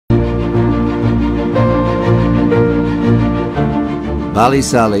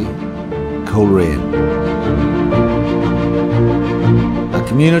Ballysally, Coleraine. A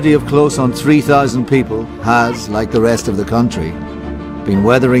community of close on 3,000 people has, like the rest of the country, been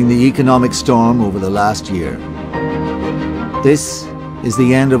weathering the economic storm over the last year. This is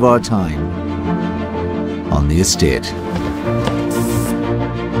the end of our time on the estate.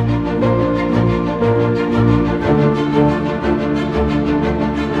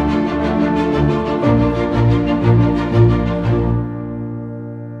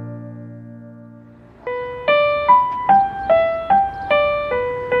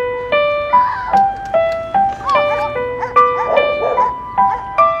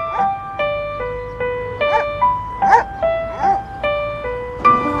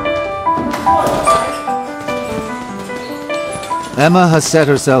 Emma has set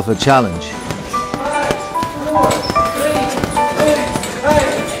herself a challenge. You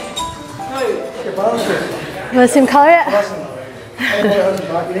want the same colour yet?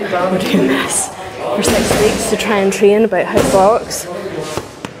 We're doing this for 6 weeks to try and train about how it works.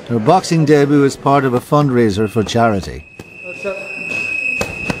 Her boxing debut is part of a fundraiser for charity. I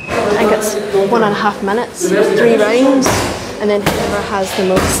think it's 1.5 minutes, 3 rounds, and then whoever has the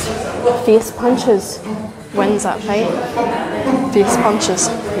most face punches wins that fight. Face punches.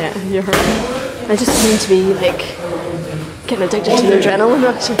 Yeah, you heard me. I just seem to be like getting addicted to the adrenaline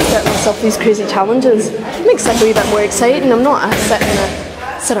rush and set myself these crazy challenges. It makes it a wee bit more exciting. I'm not a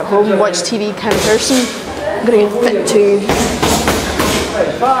sit at home, watch TV kind of person. I'm going to get fit to.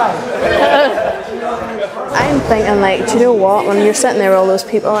 I'm thinking like, do you know what? When you're sitting there with all those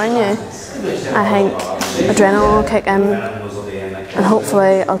people around you, I think adrenaline will kick in. And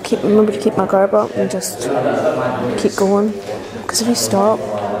hopefully I'll remember to keep my guard up and just keep going. Because if you stop,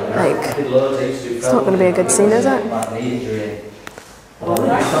 like, it's not going to be a good scene, is it?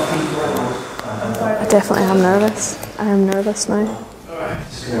 I definitely am nervous. I am nervous now.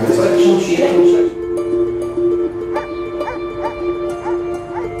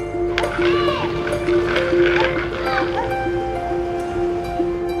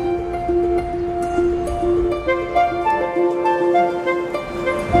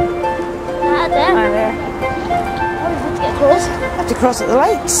 Have to cross at the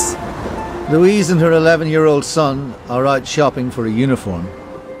lights. Louise and her 11-year-old son are out shopping for a uniform.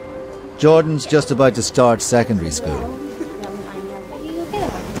 Jordan's just about to start secondary school.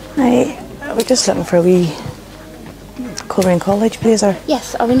 Hi, we're just looking for a wee Coleraine College blazer.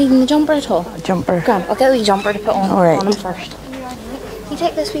 Yes, are we needing the jumper at all? A jumper. Grant, I'll get a wee jumper to put on, all right. On him first. You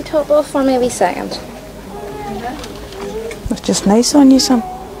take this wee top off for me a wee second. It's just nice on you, son.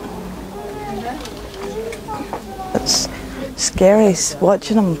 It's scary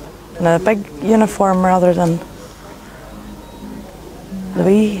watching them in a big uniform rather than the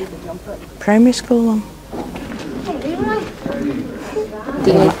wee primary school one.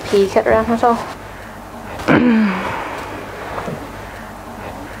 Do you need a PE kit or anything at all?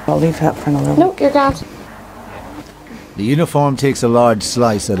 I'll leave that for another one. No, you're grand. The uniform takes a large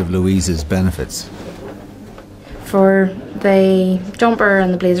slice out of Louise's benefits. For the jumper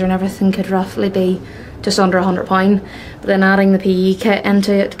and the blazer and everything could roughly be just under £100, but then adding the PE kit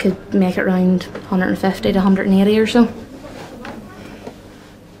into it could make it around 150 to 180 or so.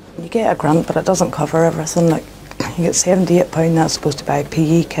 You get a grant, but it doesn't cover everything. Like you get £78, that's supposed to buy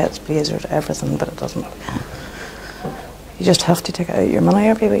PE kits, blazers, everything, but it doesn't. You just have to take out your money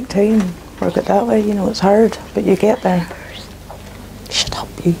every week too and work it that way. You know, it's hard, but you get there. Shut up,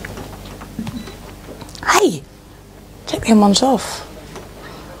 you. Hey, take them ones off.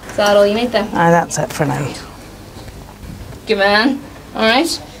 Is that all you need then? Aye, that's it for now. Good man.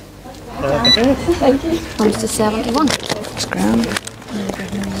 Alright. Thank you. Comes to 71. It's grand.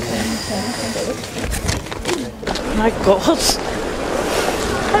 My God. How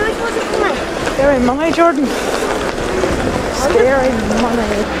much was it for me? Scary money, Jordan. Scary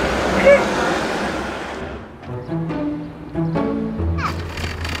money.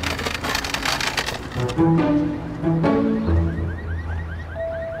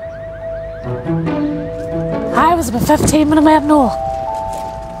 I was about 15 when I met Noel.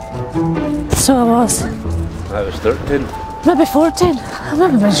 So I was. I was 13. Maybe 14. I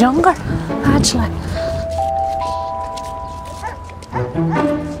maybe was younger, actually.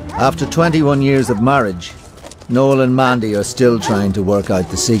 After 21 years of marriage, Noel and Mandy are still trying to work out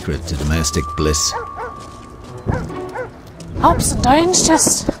the secret to domestic bliss. Ups and downs,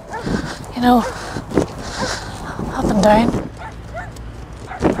 just, you know, up and down.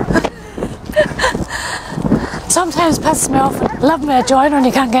 Sometimes pisses me off and love me a joy when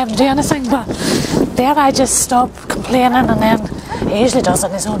you can't get him to do anything, but then I just stop complaining and then He usually does it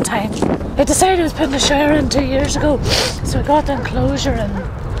in his own time. He decided he was putting the shower in 2 years ago, so we got the enclosure and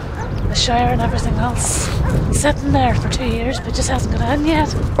the shower and everything else sitting there for 2 years, but just hasn't got in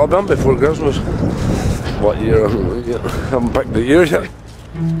yet. I've done before Christmas. What year? I haven't picked the year yet.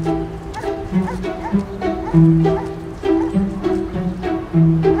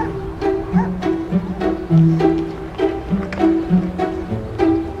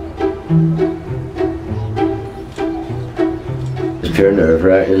 It was pure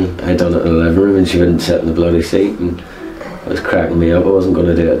nerve-wracking. I done it in the living room and she wouldn't sit in the bloody seat, and it was cracking me up. I wasn't going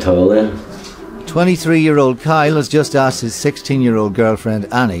to do it at all then. 23-year-old Kyle has just asked his 16-year-old girlfriend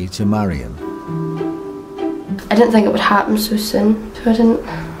Annie to marry him. I didn't think it would happen so soon, so I didn't.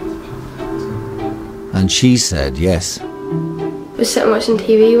 And she said yes. I was sitting watching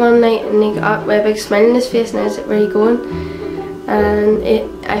TV one night and he got up with a big smile on his face and I was like, where are you going? And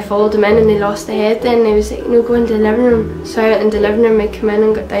I followed him in and he lost the head then and he was like, no, go into the living room. So I went into the living room, I come in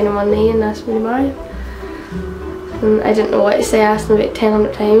and got down on one knee and asked me to marry him. And I didn't know what to say, I asked him about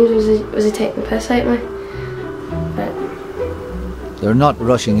 1,000 times, was he taking the piss out of me? But they're not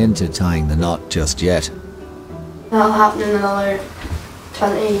rushing into tying the knot just yet. that'll happen in another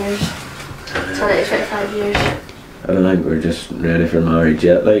 20 years, 20 to 25 years. I don't think we're just ready for marriage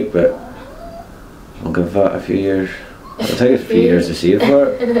yet, like, but we'll give that a few years. It'll take us a few years to save for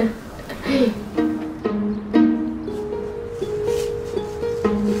it.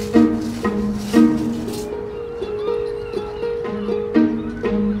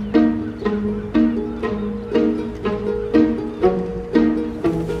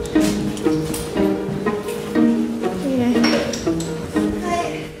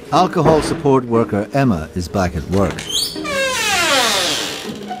 Alcohol support worker Emma is back at work.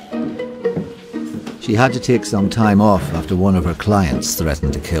 She had to take some time off after one of her clients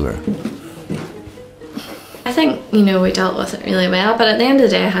threatened to kill her. I think, you know, we dealt with it really well, but at the end of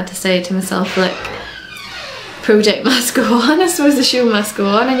the day I had to say to myself, look, project must go on, I suppose the show must go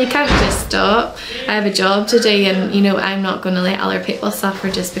on and you can't just stop. I have a job to do and, you know, I'm not going to let other people suffer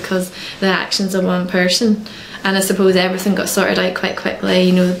just because the actions of one person. And I suppose everything got sorted out quite quickly,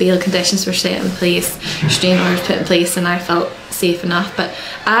 you know, the bail conditions were set in place, restraining orders put in place and I felt safe enough. But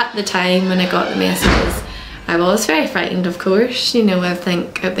at the time when I got the messages, I was very frightened, of course. You know, I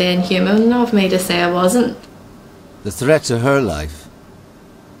think it'd be inhuman of me to say I wasn't. The threat to her life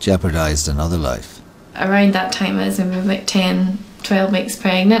jeopardised another life. Around that time I was about 10, 12 weeks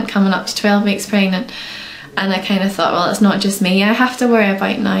pregnant, coming up to 12 weeks pregnant. And I kind of thought, well, it's not just me I have to worry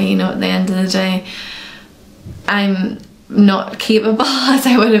about now, you know, at the end of the day. I'm not capable as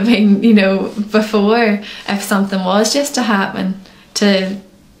I would have been, you know, before if something was just to happen to,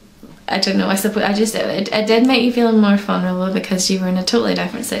 I don't know, I suppose it did make you feel more vulnerable because you were in a totally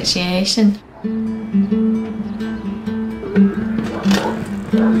different situation.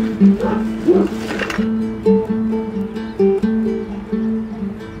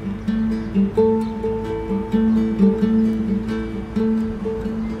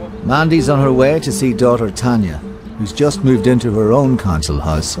 Mandy's on her way to see daughter Tanya, who's just moved into her own council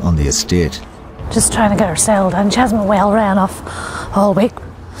house on the estate. Just trying to get her settled in. She hasn't been well ran off all week.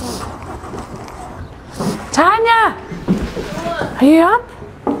 Tanya! Are you up?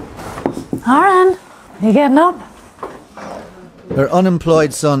 Aaron, are you getting up? Her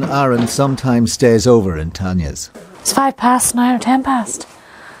unemployed son Aaron sometimes stays over in Tanya's. It's 5 past now, or 10 past.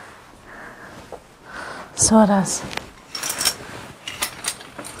 So it is.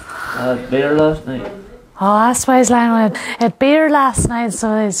 Beer last night. Oh, that's why he's lying on it. Had beer last night,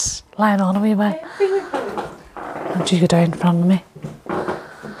 so he's lying on a wee bit. Don't you go down in front of me.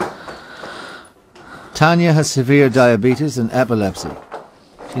 Tanya has severe diabetes and epilepsy.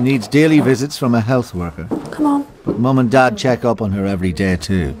 She needs daily visits from a health worker. Come on. But Mum and Dad check up on her every day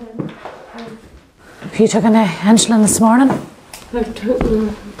too. Have you taken the insulin this morning? I don't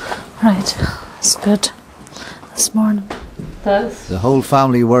know. Right, that's good. This morning. The whole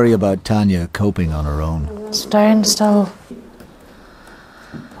family worry about Tanya coping on her own. It's down still.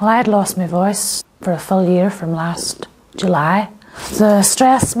 Well, I had lost my voice for a full year from last July. The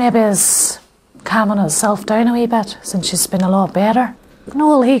stress maybe is calming itself down a wee bit since she's been a lot better.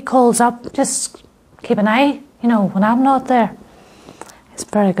 Noel, he calls up, just keep an eye, you know, when I'm not there. It's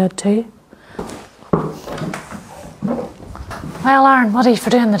very good too. Well, Aaron, what are you for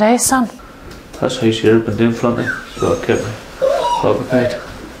doing today, son? That's how she's been doing plenty, so I kept me occupied.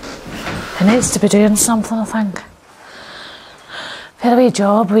 He needs to be doing something, I think. If he had a wee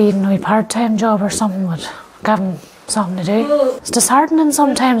job, wee part-time job or something, would give him something to do. It's disheartening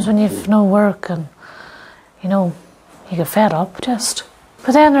sometimes when you've no work and, you know, you get fed up just.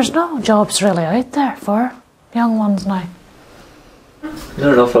 But then there's no jobs really out there for young ones now.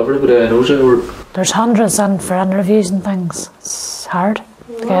 Not enough everybody I know's out work. There's hundreds in for interviews and things. It's hard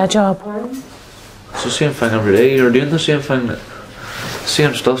to get a job. It's the same thing every day. You're doing the same thing,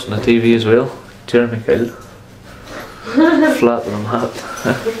 same stuff on the TV as well. Jeremy Kyle. Flat on hat.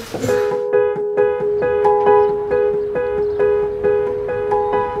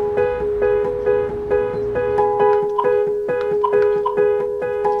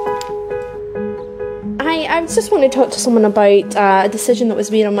 I just want to talk to someone about a decision that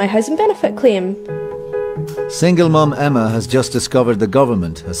was made on my housing benefit claim. Single mum Emma has just discovered the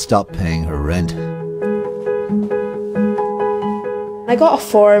government has stopped paying her rent. I got a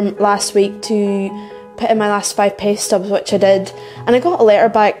form last week to put in my last 5 pay stubs, which I did, and I got a letter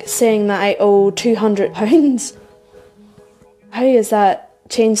back saying that I owe £200. How has that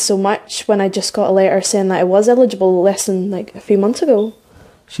changed so much when I just got a letter saying that I was eligible less than like a few months ago?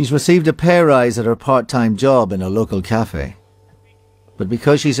 She's received a pay rise at her part-time job in a local cafe. But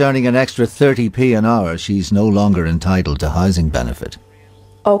because she's earning an extra 30p an hour, she's no longer entitled to housing benefit.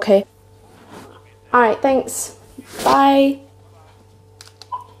 Okay. Alright, thanks. Bye.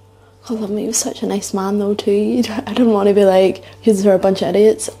 I love him. He was such a nice man though too. I don't want to be like, because they're a bunch of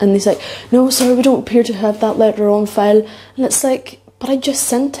idiots. And he's like, no, sorry, we don't appear to have that letter on file. And it's like, but I just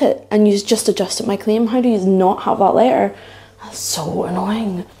sent it and you just adjusted my claim. How do you not have that letter? That's so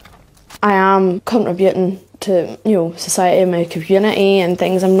annoying. I am contributing to, society, my community and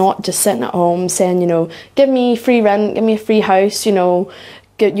things. I'm not just sitting at home saying, give me free rent, give me a free house, you'll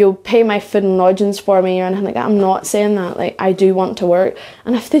pay my food and lodgings for me or anything like that. I'm not saying that. Like, I do want to work.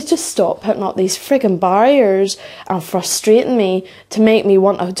 And if they just stop putting up these frigging barriers and frustrating me to make me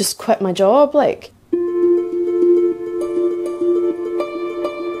want to just quit my job, like...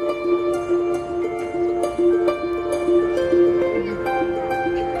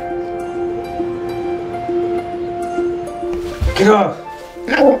 Get off!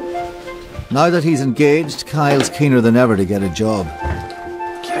 Now that he's engaged, Kyle's keener than ever to get a job.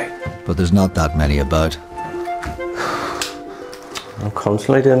 But there's not that many about. I'm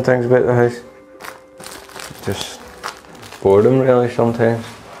constantly doing things about the house. Just boredom really sometimes.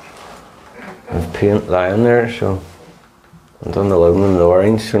 There's paint lying there, so I've done the aluminum and the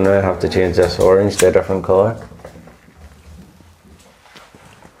orange, so now I have to change this orange to a different colour.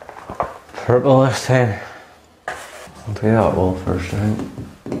 Purple this time. I'll do that wall first, right?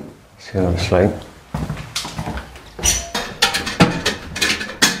 See what it's like.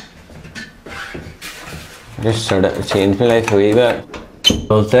 Just started to change my life a wee bit.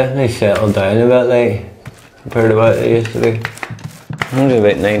 I'll definitely settle down a bit, like, compared to what I used to be. I'm only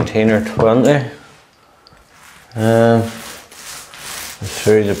about 19 or 20.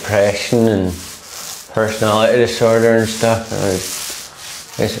 Through depression and personality disorder and stuff, and I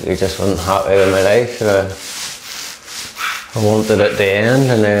basically just wasn't happy with my life. So I wanted it to end,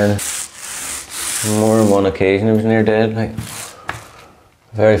 and then on more than one occasion I was near dead. Like,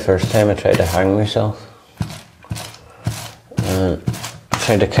 the very first time I tried to hang myself.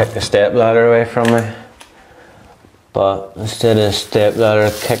 Tried to kick the stepladder away from me, but instead of the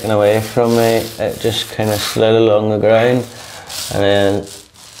stepladder kicking away from me, it just kind of slid along the ground, and then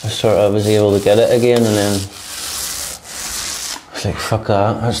I sort of was able to get it again, and then I was like, fuck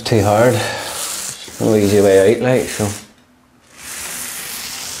that, that's too hard. There's no easy way out, like, so.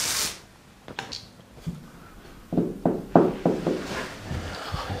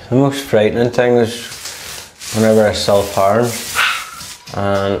 The most frightening thing was whenever I self-harmed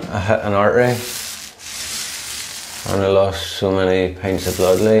and I hit an artery and I lost so many pints of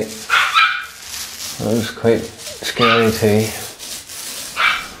blood, like. It was quite scary too.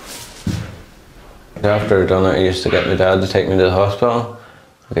 After I'd done it, I used to get my dad to take me to the hospital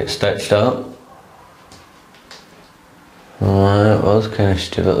and get stitched up. Well, it was kind of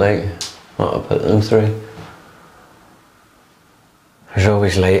stupid, like, what I put them through. There's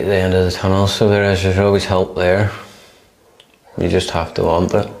always light at the end of the tunnel, so there's always help there. You just have to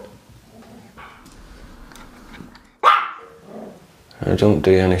want it. I don't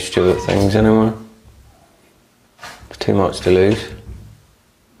do any stupid things anymore. It's too much to lose.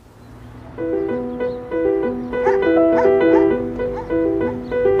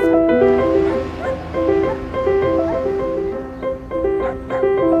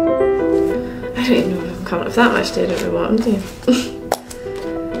 I don't even know if I'm coming up that much, I don't know what I'm doing.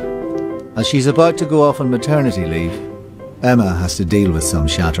 As she's about to go off on maternity leave, Emma has to deal with some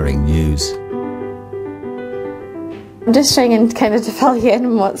shattering news. I'm just trying kind of to fill you in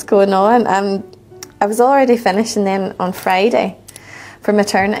on what's going on. I was already finishing then on Friday for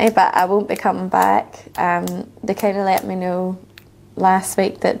maternity, but I won't be coming back. They kind of let me know last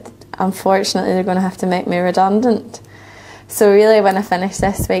week that unfortunately they're going to have to make me redundant. So really when I finish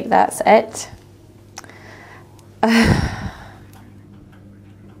this week, that's it.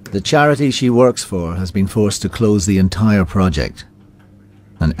 The charity she works for has been forced to close the entire project,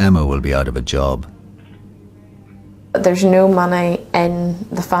 and Emma will be out of a job. There's no money in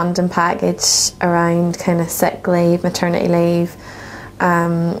the funding package around kind of sick leave, maternity leave,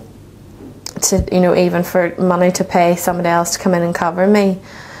 to, you know, even for money to pay somebody else to come in and cover me.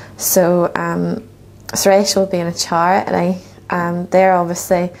 So Suresh will be in a charity. They're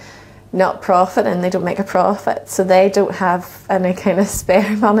obviously not profiting, they don't make a profit, so they don't have any kind of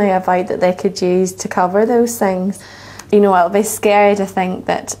spare money about that they could use to cover those things. You know, it'll be scary to think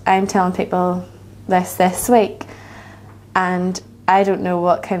that I'm telling people this week and I don't know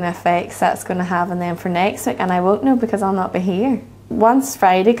what kind of effects that's going to have on them for next week, and I won't know because I'll not be here. Once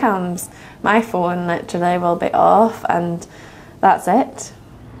Friday comes, my phone literally will be off and that's it.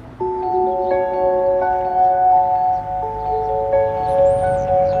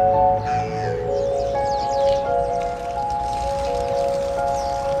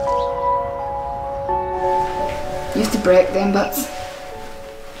 You have to break them butts.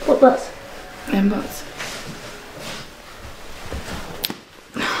 What butts? Them butts.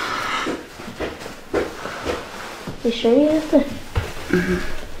 You sure you have to?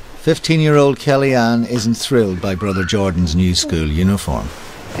 15-year-old Kellyanne isn't thrilled by brother Jordan's new school uniform.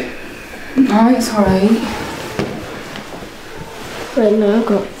 Oh, it's alright. Right now I've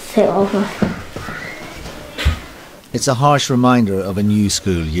got to take off my... It's a harsh reminder of a new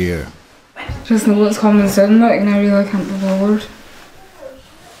school year. Just know what's coming soon, like, and I really can't be bothered.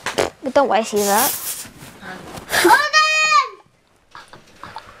 But don't want to see that.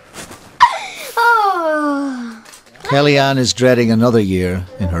 Oh! Kellyanne is dreading another year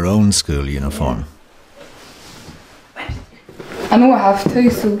in her own school uniform. I know I have to,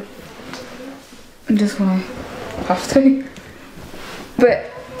 so I'm just gonna have to.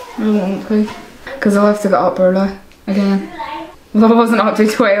 But I don't want to, because I'll have to get up early again. Well, I wasn't up to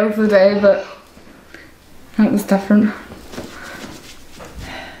 12 today, but that was different.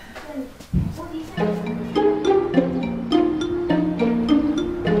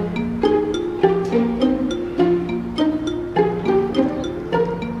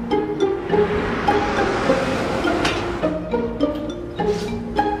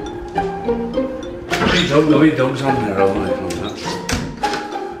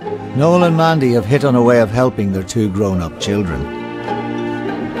 Noel and Mandy have hit on a way of helping their two grown-up children.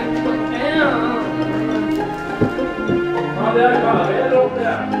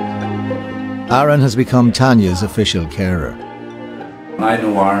 Aaron has become Tanya's official carer. I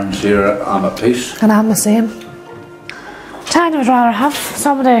know Aaron's here, I'm at peace. And I'm the same. Tanya would rather have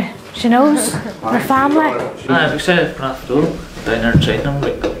somebody she knows, her family. I'm excited for that though, down there and seeing them.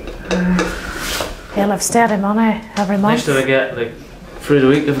 He'll have steady money every month. Nice to get, like, through the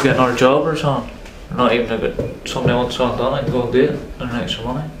week if we get another job or something. Not even if somebody wants something done, I can go and do it and earn extra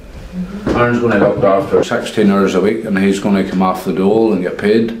money. Aaron's going to look after 16 hours a week and he's going to come off the dole and get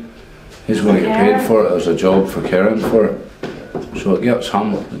paid. He's going to get paid for it as a job for caring for it. So it gets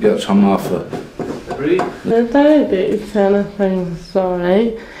him off the... The diabetes kind of thing's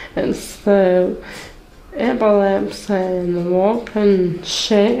alright. It's the epilepsy and the walking,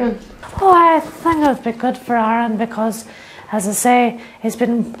 shaking. Oh, I think it would be good for Aaron because, as I say, he's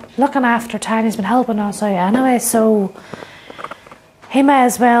been looking after Tanya, he's been helping us out anyway, so he may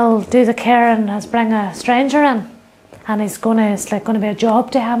as well do the caring as bring a stranger in. And it's like going to be a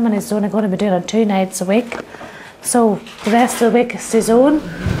job to him, and he's only going to be doing it 2 nights a week. So the rest of the week is his own.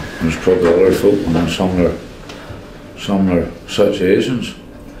 There's probably other folk in similar situations.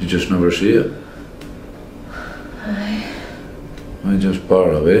 You just never see it. Aye. I just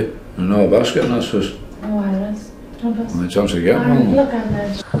bar away. There's no basket in this house. Oh, there is. No chance of getting one. Look at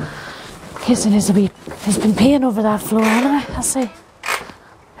this. He's been peeing over that floor anyway, I see.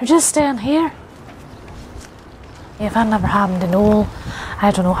 They're just staying here. If that never happened to Noel,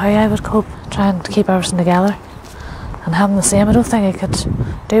 I don't know how I would cope, trying to keep everything together. And having the same, I don't think he could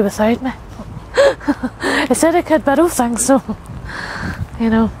do without me. He said he could, but I don't think so. You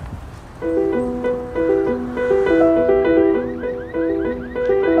know.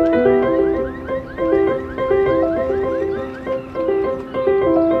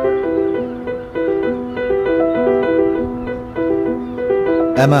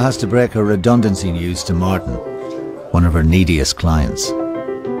 Emma has to break her redundancy news to Martin, one of her neediest clients.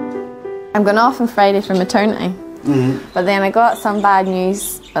 I'm going off on Friday for maternity, but then I got some bad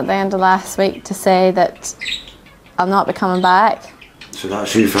news at the end of last week to say that I'll not be coming back. So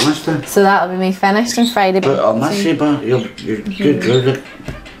that's you finished then? So that'll be me finished on Friday. But I'll miss you, but you're good, good.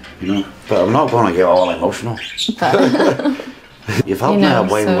 you know. But I'm not going to get all emotional. You've helped me a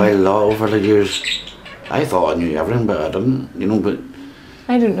while over the years. I thought I knew everything, but I didn't, you know. But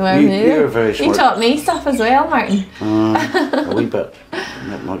I don't know everything. You're very smart. You taught me stuff as well, Martin. A wee bit,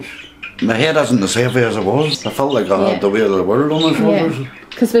 not much. My head isn't the same way as it was. I felt like I had the weight of the world on my shoulders.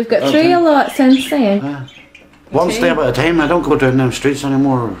 Because we've got through a lot since then. One step at a time. I don't go down them streets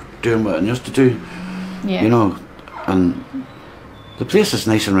anymore doing what I used to do. Yeah. You know, and the place is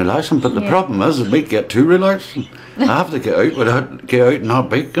nice and relaxing, but the problem is it might get too relaxing. I have to get out and not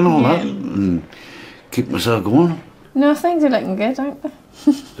bike and all that and keep myself going. No, things are looking good, aren't they?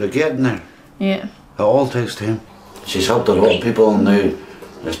 They're getting there. Yeah. It all takes time. She's helped a lot of people, and now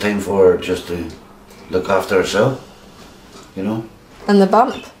it's time for her just to look after herself, you know. And the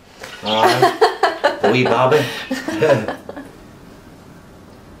bump. The wee babby.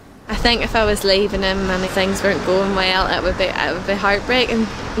 I think if I was leaving him and things weren't going well, it would be heartbreaking,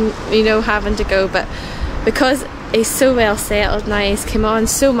 you know, having to go. But because he's so well settled now, he's come on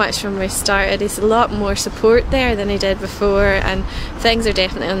so much from where he started. He's a lot more support there than he did before, and things are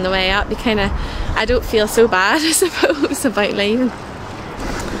definitely on the way up. I don't feel so bad, I suppose, about leaving.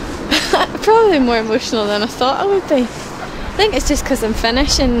 Probably more emotional than I thought I would be. I think it's just because I'm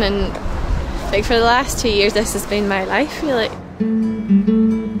finishing, and like for the last 2 years this has been my life, really.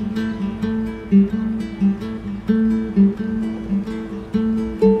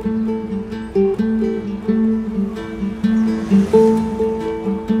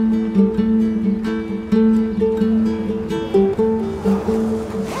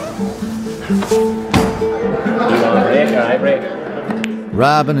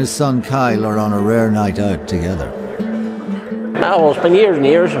 Rab and his son Kyle are on a rare night out together. Well, it's been years and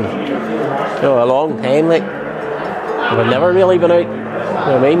years, and you know, a long time. Like we've never really been out. You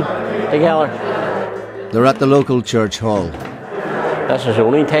know what I mean? Together. They're at the local church hall. This is the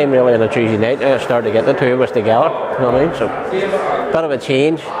only time really on a Tuesday night I start to get the two of us together. You know what I mean? So, bit of a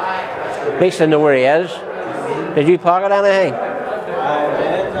change. At least I know where he is. Did you pocket anything?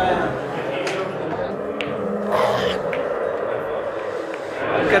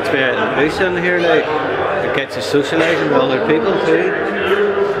 It gets me out of the bush in here now. It gets you socialising with other people too.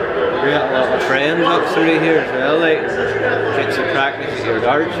 We got a lot of friends up through here as well. Like, gets you practice at your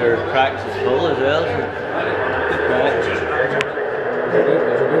darts or practice at full as well.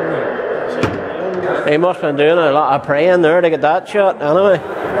 He must have been doing a lot of praying there to get that shot anyway.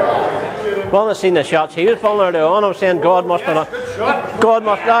 Well, I've seen the shots he was pulling earlier on. I was saying God must be not. God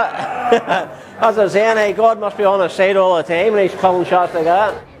must not. As I was saying, hey, God must be on his side all the time and he's pulling shots like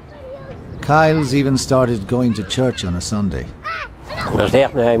that. Kyle's even started going to church on a Sunday. There's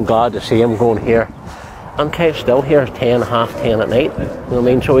definitely, I'm glad to see him going here. And Kyle's still here at 10, half 10 at night. You know what I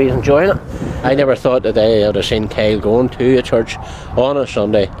mean? So he's enjoying it. I never thought that I would have seen Kyle going to a church on a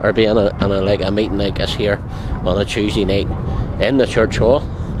Sunday or being like a meeting like this here on a Tuesday night in the church hall.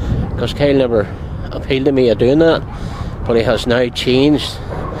 Because Kyle never appealed to me of doing that. But he has now changed.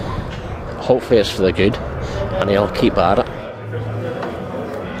 Hopefully it's for the good and he'll keep at it.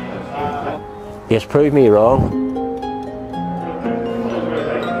 He has proved me wrong.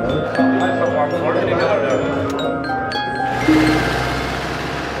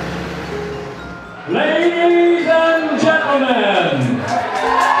 Ladies and gentlemen,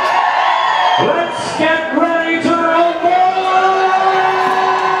 let's get ready to rumble!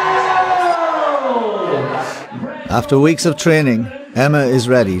 After weeks of training, Emma is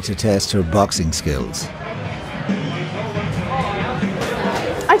ready to test her boxing skills.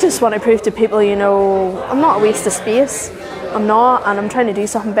 I just want to prove to people, you know, I'm not a waste of space. I'm not, and I'm trying to do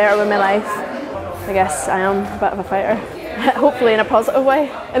something better with my life. I guess I am a bit of a fighter. Hopefully in a positive way,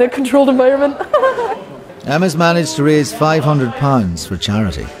 in a controlled environment. Emma's managed to raise £500 for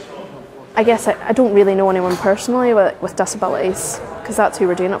charity. I guess I don't really know anyone personally with disabilities, because that's who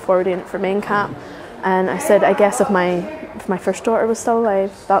we're doing it for. We're doing it for Main Cap. And I said, I guess if my first daughter was still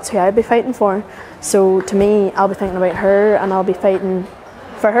alive, that's who I'd be fighting for. So to me, I'll be thinking about her and I'll be fighting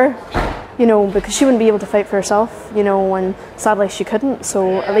for her, you know, because she wouldn't be able to fight for herself, you know, and sadly she couldn't.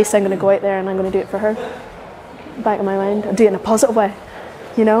 So at least I'm going to go out there and I'm going to do it for her. Back in my mind, I'll do it in a positive way,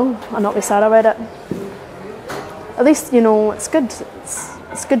 you know, and not be sad about it. At least, you know, it's good.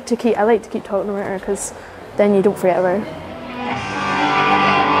 It's good to keep. I like to keep talking about her because then you don't forget about her.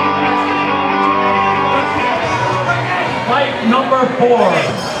 Fight number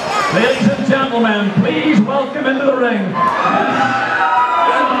 4. Ladies and gentlemen, please welcome into the ring.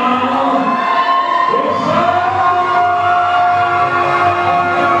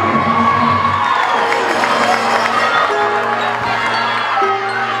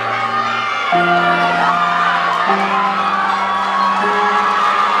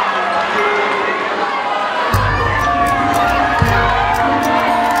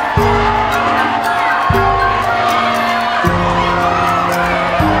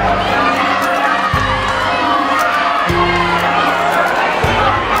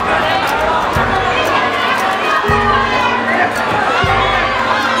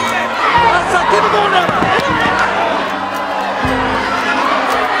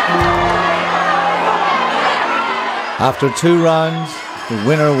 After 2 rounds, the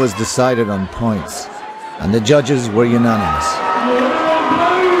winner was decided on points, and the judges were unanimous.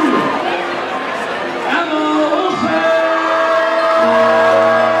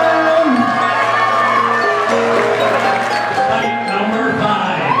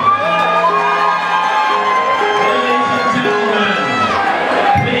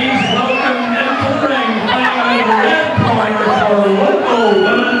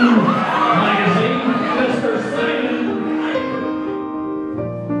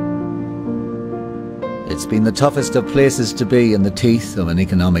 It's been the toughest of places to be in the teeth of an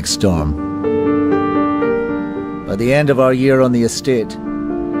economic storm. By the end of our year on the estate,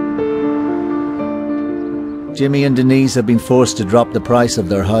 Jimmy and Denise have been forced to drop the price of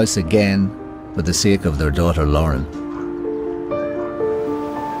their house again for the sake of their daughter Lauren.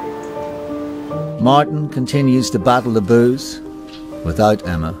 Martin continues to battle the booze without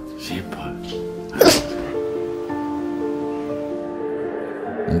Emma.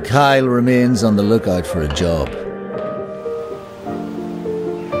 And Kyle remains on the lookout for a job.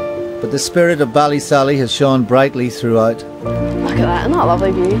 But the spirit of Ballysally has shone brightly throughout. Look at that, isn't that a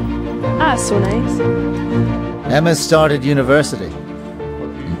lovely view? That's so nice. Emma started university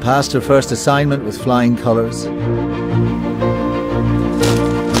and passed her first assignment with flying colours.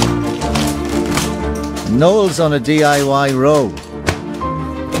 Noel's on a DIY row.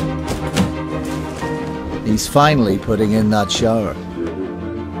 He's finally putting in that shower.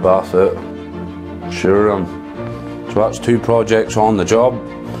 Bath it. Sure. So that's 2 projects on the job.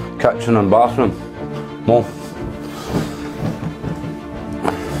 Kitchen and bathroom. Well.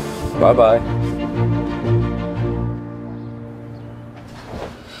 Bye-bye.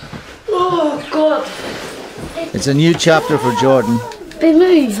 Oh, God. It's a new chapter for Jordan. Be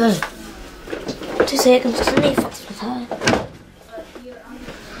moving. 2 seconds, just leave it for time.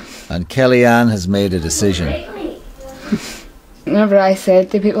 And Kellyanne has made a decision. Whenever I said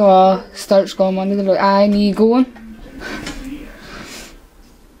to people, oh, start school Monday, they're like, aye, me going.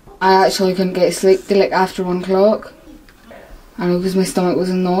 I actually couldn't get to sleep till like after 1 o'clock. I know, because my stomach was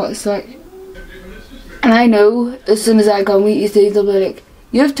in knots, like. And I know, as soon as I go and meet you see, they'll be like,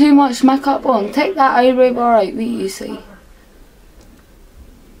 you have too much makeup on, take that eyebrow bar out, wait you see.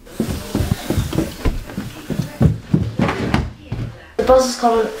 The bus is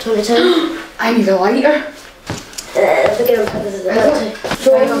coming at 22. I need a lighter. The girl has it about to.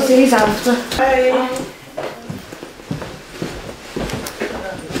 So I'll see you after. Bye.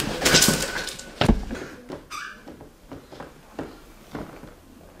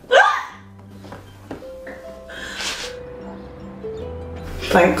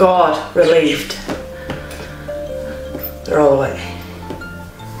 Thank God, relieved. They're all away.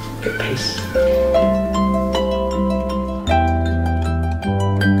 Good peace.